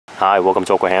Hi, welcome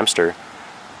to AwkwardHamster.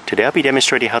 Today I'll be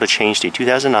demonstrating how to change the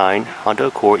 2009 Honda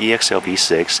Accord EXL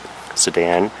V6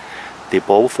 sedan, the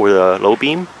bulb for the low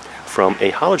beam, from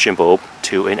a halogen bulb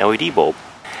to an LED bulb.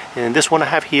 And this one I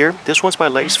have here, this one's by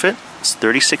LASFIT. It's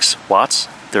 36 watts,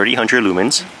 3000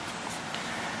 lumens.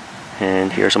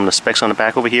 And here's some of the specs on the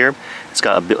back over here. It's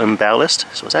got a built-in ballast,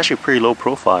 so it's actually pretty low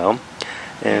profile.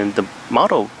 And the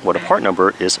model, or the part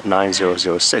number, is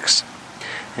 9006.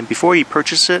 And before you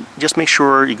purchase it, just make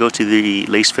sure you go to the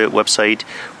LASFIT website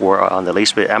or on the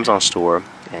LASFIT Amazon store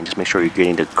and just make sure you're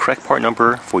getting the correct part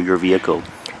number for your vehicle.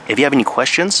 If you have any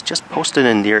questions, just post it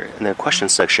in the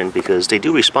questions section because they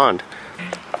do respond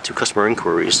to customer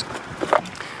inquiries.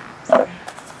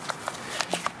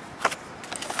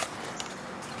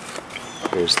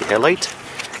 Here's the headlight.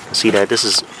 You can see that this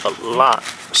is a lot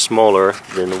smaller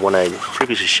than the one I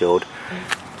previously showed.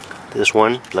 This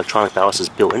one, electronic ballast is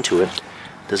built into it.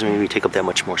 Doesn't really take up that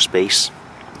much more space.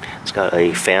 It's got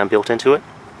a fan built into it.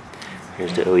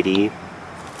 Here's the LED,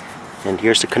 and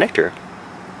here's the connector.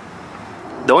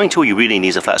 The only tool you really need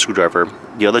is a flat screwdriver.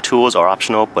 The other tools are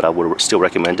optional, but I would still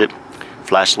recommend it.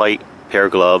 Flashlight, pair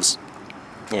of gloves,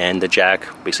 and the jack,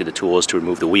 basically the tools to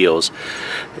remove the wheels.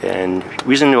 And the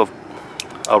reason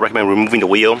I'll recommend removing the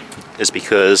wheel is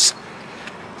because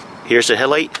here's the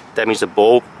headlight. That means the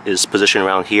bulb is positioned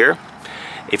around here.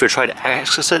 If you're trying to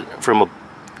access it from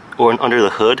under the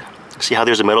hood, see how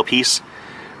there's a metal piece?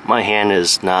 My hand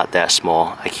is not that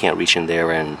small. I can't reach in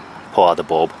there and pull out the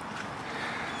bulb.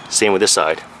 Same with this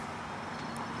side.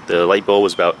 The light bulb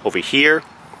is about over here.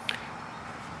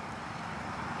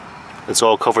 It's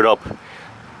all covered up.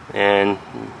 And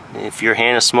if your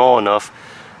hand is small enough,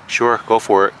 sure, go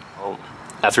for it.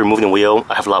 After removing the wheel,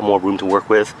 I have a lot more room to work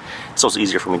with. It's also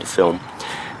easier for me to film.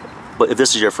 But if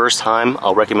this is your first time,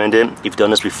 I'll recommend it. If you've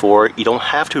done this before, you don't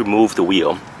have to remove the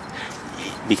wheel,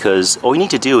 because all you need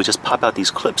to do is just pop out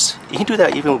these clips. You can do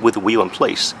that even with the wheel in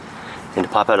place. And to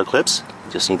pop out the clips,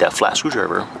 you just need that flat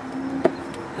screwdriver.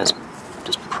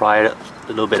 Just pry it a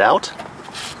little bit out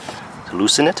to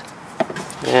loosen it.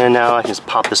 And now I can just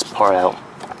pop this part out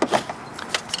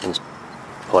and just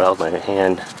pull it out with my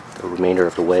hand the remainder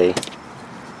of the way.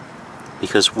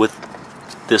 Because with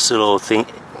this little thing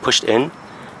pushed in,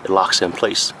 it locks in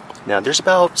place. Now there's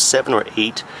about 7 or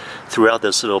 8 throughout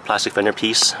this little plastic fender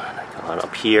piece.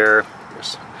 Up here,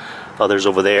 there's others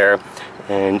over there,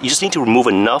 and you just need to remove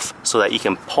enough so that you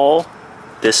can pull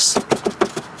this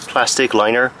plastic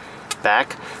liner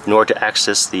back in order to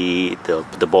access the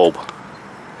bulb.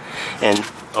 And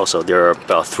also there are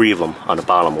about 3 of them on the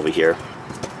bottom over here.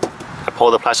 I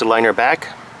pull the plastic liner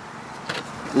back.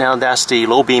 Now that's the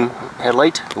low beam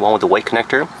headlight, the one with the white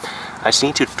connector. I just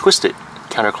need to twist it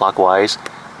counterclockwise,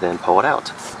 then pull it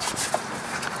out.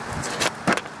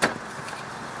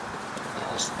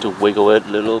 Just to wiggle it a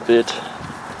little bit.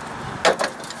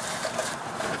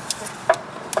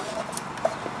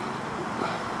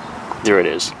 There it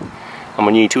is. I'm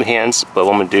going to need 2 hands, but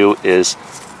what I'm going to do is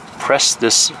press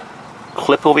this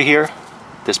clip over here,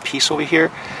 this piece over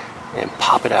here, and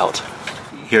pop it out.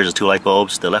 Here's the 2 light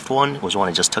bulbs. The left one was one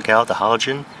I just took out, the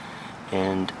halogen,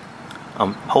 and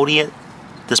I'm holding it.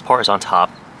 This part is on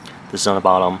top, this is on the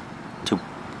bottom. To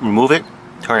remove it,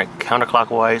 turn it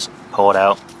counterclockwise, pull it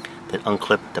out, then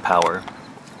unclip the power.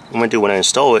 What I'm going to do when I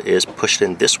install it is push it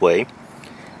in this way,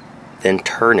 then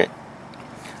turn it.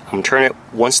 I'm going to turn it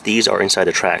once these are inside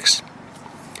the tracks.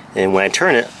 And when I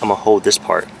turn it, I'm going to hold this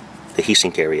part, the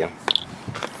heatsink area.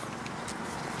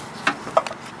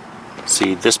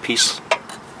 See this piece?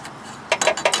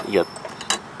 You got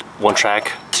 1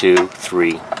 track, 2,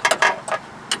 3.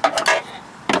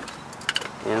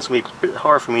 And it's going to be a bit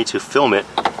hard for me to film it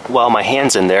while my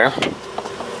hand's in there.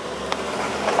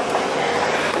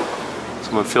 So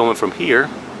I'm going to film it from here.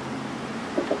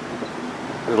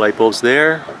 The light bulb's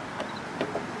there.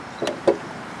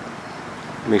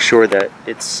 Make sure that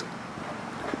it's,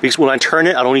 because when I turn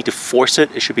it, I don't need to force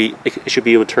it. It should be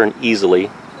able to turn easily.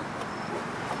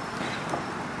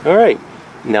 All right,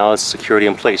 now it's security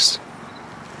in place.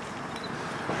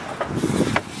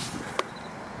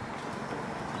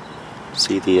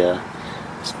 See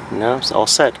now it's all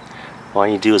set. All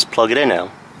you need to do is plug it in now.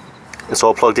 It's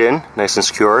all plugged in, nice and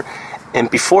secure. And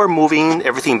before moving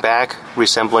everything back,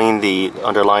 reassembling the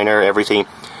underliner, everything,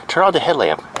 turn on the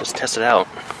headlamp. Let's test it out.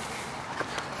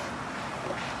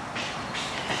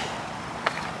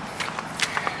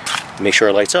 Make sure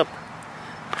it lights up.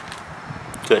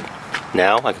 Good.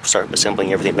 Now I can start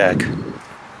assembling everything back.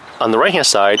 On the right hand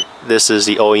side, this is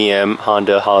the OEM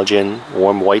Honda Halogen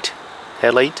warm white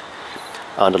headlight.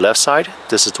 On the left side,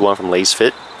 this is the one from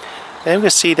LASFIT. And we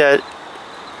can see that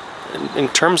In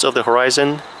terms of the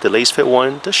horizon, the LASFIT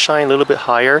one does shine a little bit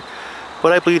higher,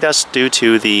 but I believe that's due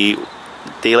to the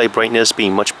daylight brightness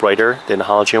being much brighter than the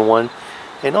halogen one.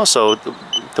 And also,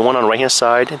 the one on the right hand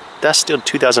side, that's still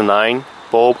 2009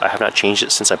 bulb. I have not changed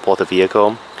it since I bought the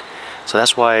vehicle, so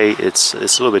that's why it's a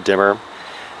little bit dimmer.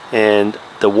 And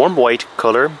the warm white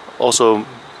color also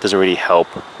doesn't really help,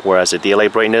 whereas the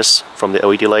daylight brightness from the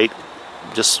LED light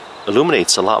just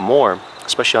illuminates a lot more,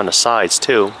 especially on the sides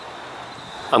too.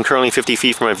 I'm currently 50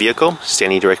 feet from my vehicle,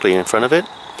 standing directly in front of it,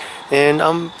 and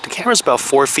the camera's about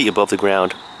 4 feet above the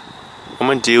ground. What I'm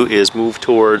going to do is move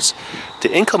towards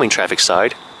the incoming traffic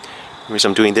side. The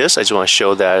reason I'm doing this, I just want to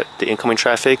show that the incoming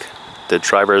traffic, the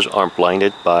drivers aren't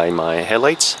blinded by my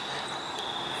headlights.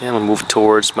 And I'm going to move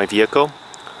towards my vehicle.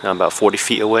 I'm about 40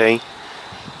 feet away.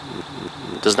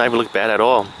 It does not even look bad at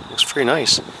all. It looks very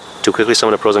nice. To quickly sum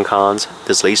up the pros and cons,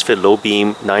 this LASFIT low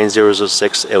beam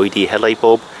 9006 LED headlight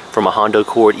bulb from a Honda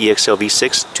Accord EXL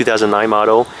V6 2009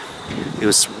 model.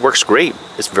 It works great.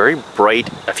 It's very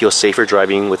bright. I feel safer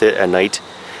driving with it at night.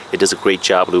 It does a great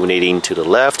job illuminating to the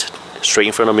left, straight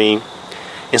in front of me.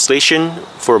 Installation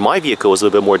for my vehicle is a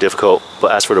little bit more difficult,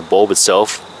 but as for the bulb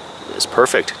itself, it's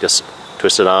perfect. Just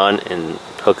twist it on and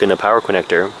hook in a power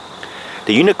connector.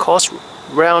 The unit costs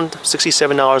around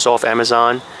 $67 off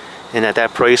Amazon, and at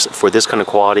that price for this kind of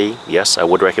quality, yes, I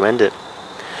would recommend it.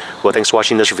 Well, thanks for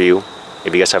watching this review.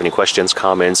 If you guys have any questions,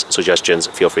 comments, suggestions,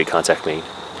 feel free to contact me.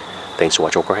 Thanks for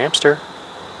watching AwkwardHamster.